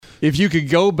If you could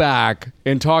go back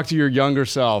and talk to your younger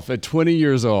self at 20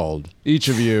 years old, each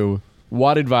of you,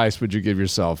 what advice would you give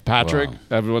yourself? Patrick,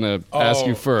 I want to ask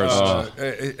you first.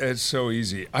 It's so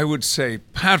easy. I would say,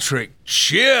 Patrick,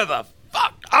 cheer the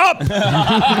fuck up!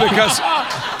 Because...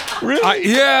 Really?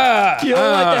 Yeah. You're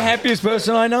like the happiest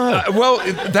person I know. Well,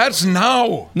 that's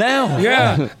now. Now?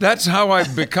 Yeah. That's how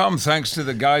I've become, thanks to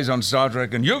the guys on Star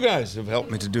Trek, and you guys have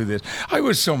helped me to do this. I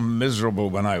was so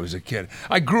miserable when I was a kid.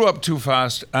 I grew up too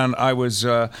fast, and I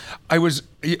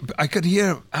could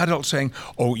hear adults saying,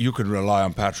 "Oh, you could rely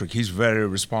on Patrick. He's very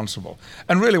responsible."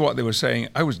 And really what they were saying,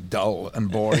 I was dull and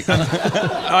boring.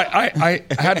 I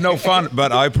had no fun,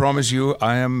 but I promise you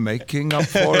I am making up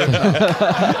for it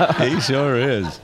now. He sure is.